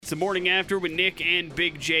the morning after with Nick and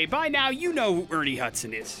Big J. By now, you know who Ernie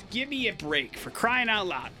Hudson is. Give me a break, for crying out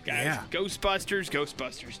loud. Guys, Yeah.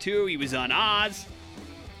 Ghostbusters 2, he was on Oz,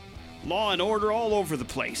 Law and Order, all over the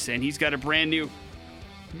place. And he's got a brand new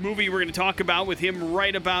movie we're going to talk about with him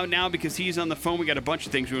right about now because he's on the phone. We got a bunch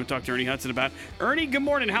of things we want to talk to Ernie Hudson about. Ernie, good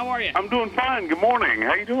morning. How are you? I'm doing fine. Good morning.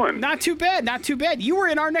 How you doing? Not too bad, not too bad. You were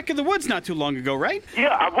in our neck of the woods not too long ago, right? Yeah,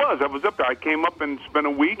 I was. I was up there. I came up and spent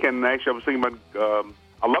a week, and actually I was thinking about,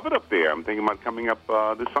 I love it up there. I'm thinking about coming up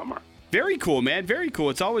this summer. Very cool, man. Very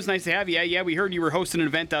cool. It's always nice to have you. Yeah, we heard you were hosting an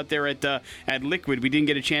event out there at Liquid. We didn't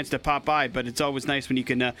get a chance to pop by, but it's always nice when you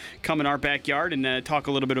can come in our backyard and talk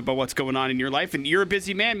a little bit about what's going on in your life. And you're a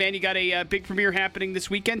busy man. You got a big premiere happening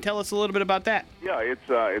this weekend. Tell us a little bit about that. Yeah, it's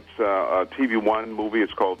a TV One movie.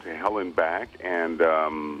 It's called To Hell and Back, and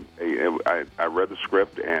I read the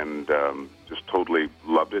script and just totally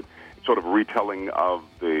loved it. It's sort of a retelling of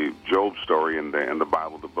the Job story in the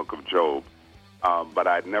Bible, the Book of Job. But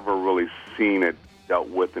I'd never really seen it dealt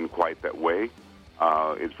with in quite that way.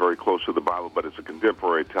 It's very close to the Bible, but it's a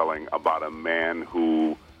contemporary telling about a man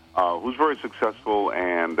who's very successful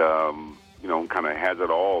and kind of has it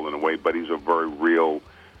all in a way. But he's a very real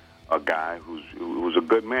guy who's a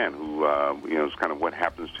good man who is kind of what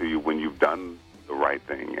happens to you when you've done the right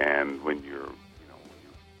thing and when you're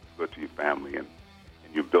good to your family and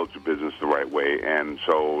you built your business the right way. And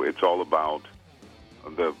so it's all about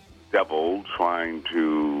the devil trying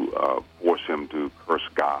to force him to curse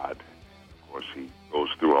God. Of course, he goes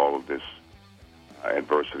through all of this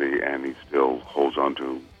adversity, and he still holds on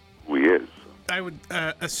to who he is. I would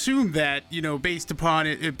assume that, based upon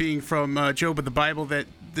it being from Job of the Bible, that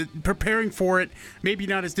preparing for it, maybe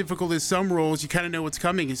not as difficult as some roles, you kind of know what's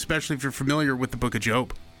coming, especially if you're familiar with the Book of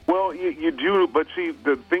Job. Well, you do, but see,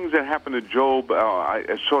 the things that happen to Job,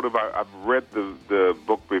 I've read the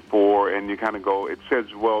book before, and you kind of go, it says,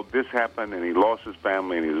 well, this happened, and he lost his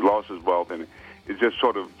family, and he lost his wealth, and it just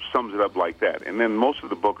sort of sums it up like that. And then most of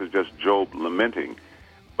the book is just Job lamenting.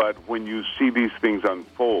 But when you see these things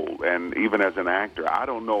unfold, and even as an actor, I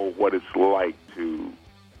don't know what it's like to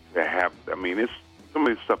have, some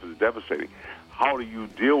of this stuff is devastating. How do you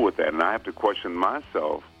deal with that? And I have to question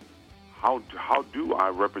myself, how do I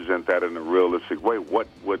represent that in a realistic way? What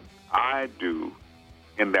would I do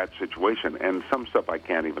in that situation? And some stuff I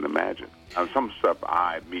can't even imagine. And some stuff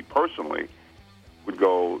me personally, would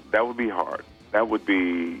go, that would be hard. That would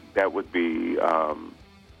be,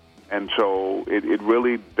 and so it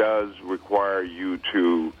really does require you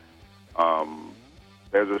to,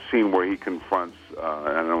 there's a scene where he confronts, and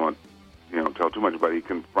I don't want to tell too much, but he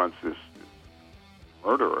confronts this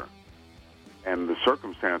murderer. And the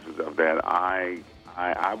circumstances of that, I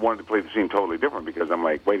wanted to play the scene totally different because I'm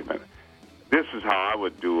like, wait a minute, this is how I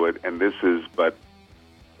would do it, and this is, but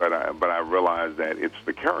I realize that it's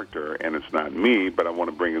the character and it's not me, but I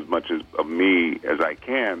want to bring as much of me as I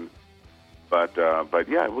can. But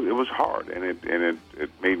yeah, it was hard, and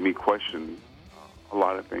it made me question a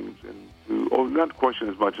lot of things, and not question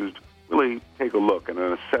as much as really take a look and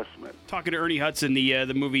an assessment. Talking to Ernie Hudson,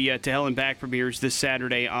 the movie To Hell and Back premieres this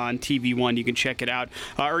Saturday on TV One. You can check it out.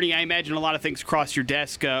 Ernie, I imagine a lot of things crossed your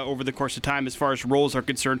desk over the course of time as far as roles are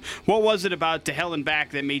concerned. What was it about To Hell and Back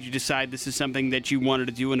that made you decide this is something that you wanted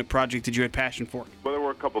to do and a project that you had passion for? Well, there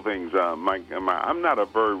were a couple things. I'm not a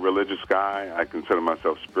very religious guy. I consider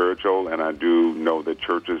myself spiritual, and I do know that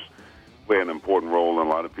churches play an important role in a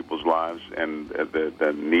lot of people's lives and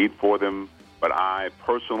the need for them. But I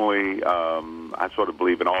personally, I sort of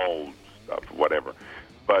believe in all stuff, whatever.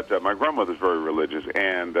 But my grandmother's very religious,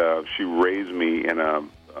 and she raised me in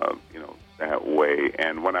that way.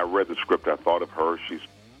 And when I read the script, I thought of her. She's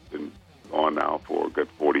been gone now for a good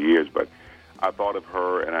 40 years, but I thought of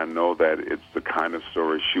her, and I know that it's the kind of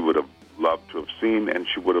story she would have loved to have seen, and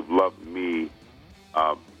she would have loved me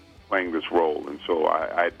playing this role. And so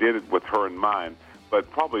I did it with her in mind. But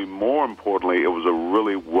probably more importantly, it was a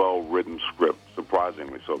really well-written script,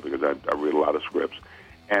 surprisingly so, because I read a lot of scripts.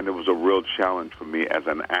 And it was a real challenge for me as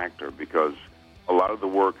an actor because a lot of the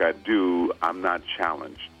work I do, I'm not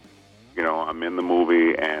challenged. I'm in the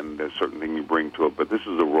movie, and there's certain things you bring to it. But this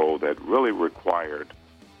is a role that really required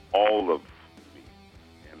all of me,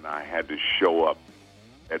 and I had to show up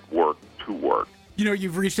at work to work.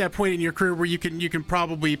 You've reached that point in your career where you can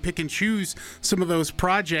probably pick and choose some of those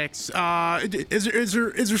projects. Is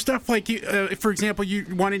there stuff like, for example, you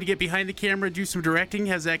wanting to get behind the camera, do some directing?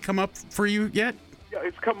 Has that come up for you yet? Yeah,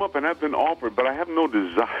 it's come up and I've been offered, but I have no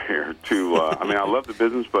desire to. I love the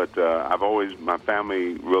business, but my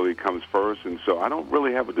family really comes first, and so I don't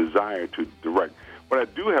really have a desire to direct. What I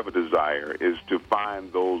do have a desire is to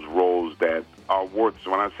find those roles that are worth.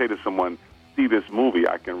 So when I say to someone, see this movie,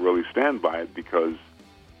 I can really stand by it because,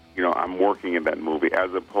 I'm working in that movie,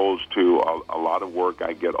 as opposed to a lot of work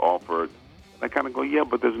I get offered. I kind of go, yeah,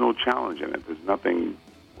 but there's no challenge in it. There's nothing,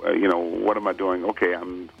 what am I doing? Okay,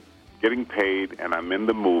 I'm getting paid, and I'm in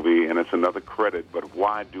the movie, and it's another credit, but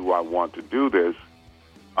why do I want to do this?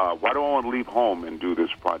 Why do I want to leave home and do this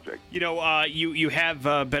project? You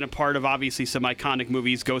have been a part of, obviously, some iconic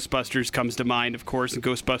movies. Ghostbusters comes to mind, of course, and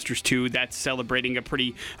Ghostbusters 2. That's celebrating a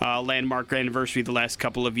pretty landmark anniversary the last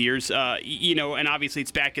couple of years. And obviously it's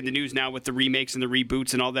back in the news now with the remakes and the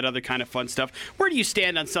reboots and all that other kind of fun stuff. Where do you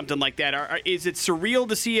stand on something like that? Is it surreal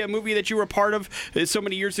to see a movie that you were a part of so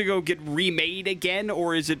many years ago get remade again,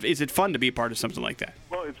 or is it fun to be a part of something like that?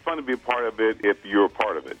 Well, it's fun to be a part of it if you're a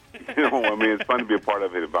part of it. It's fun to be a part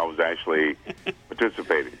of it if I was actually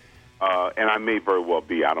participating. And I may very well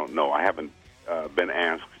be. I don't know. I haven't been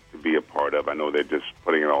asked to be a part of. I know they're just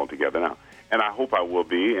putting it all together now. And I hope I will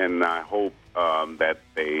be, and I hope that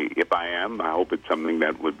if I am, I hope it's something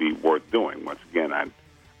that would be worth doing. Once again,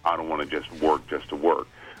 I don't want to just to work.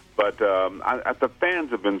 But the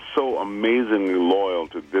fans have been so amazingly loyal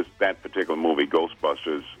to that particular movie,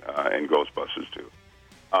 Ghostbusters, and Ghostbusters 2.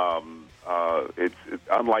 It's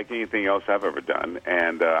unlike anything else I've ever done,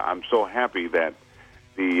 and I'm so happy that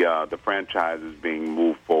the franchise is being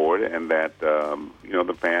moved forward, and that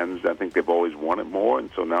the fans, I think they've always wanted more, and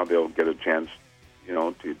so now they'll get a chance,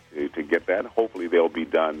 to get that. Hopefully, they'll be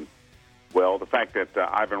done well. The fact that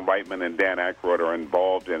Ivan Reitman and Dan Aykroyd are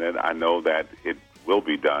involved in it, I know that it will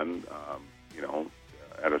be done,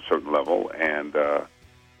 at a certain level, and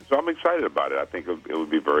so I'm excited about it. I think it would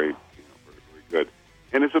be very, very good.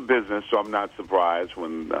 And it's a business, so I'm not surprised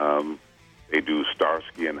when they do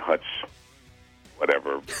Starsky and Hutch,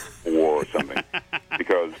 whatever, 4 or something,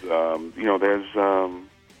 because there's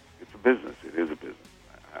it's a business. It is a business.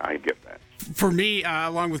 I get that. For me,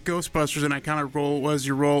 along with Ghostbusters, an iconic role was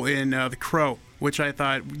your role in The Crow, which I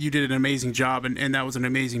thought you did an amazing job, and that was an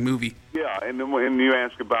amazing movie. Yeah, and then when you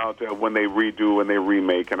ask about when they redo and they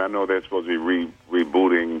remake, and I know they're supposed to be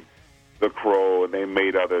rebooting The Crow, and they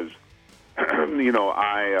made others.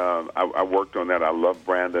 I worked on that. I love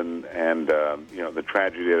Brandon, and the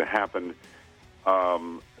tragedy that happened.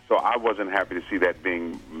 So I wasn't happy to see that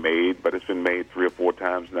being made, but it's been made 3 or 4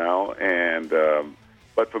 times now. And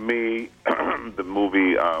but for me, the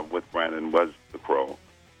movie with Brandon was The Crow,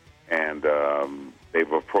 and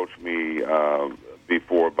they've approached me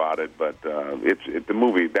before about it. But it's the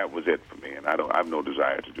movie. That was it for me, and I have no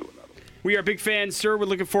desire to do another. We are big fans, sir. We're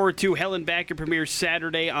looking forward to Hell and Back. It premieres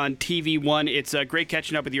Saturday on TV1. It's great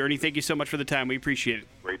catching up with you, Ernie. Thank you so much for the time. We appreciate it.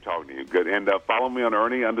 Great talking to you. Good. And follow me on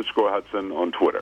Ernie_Hudson on Twitter.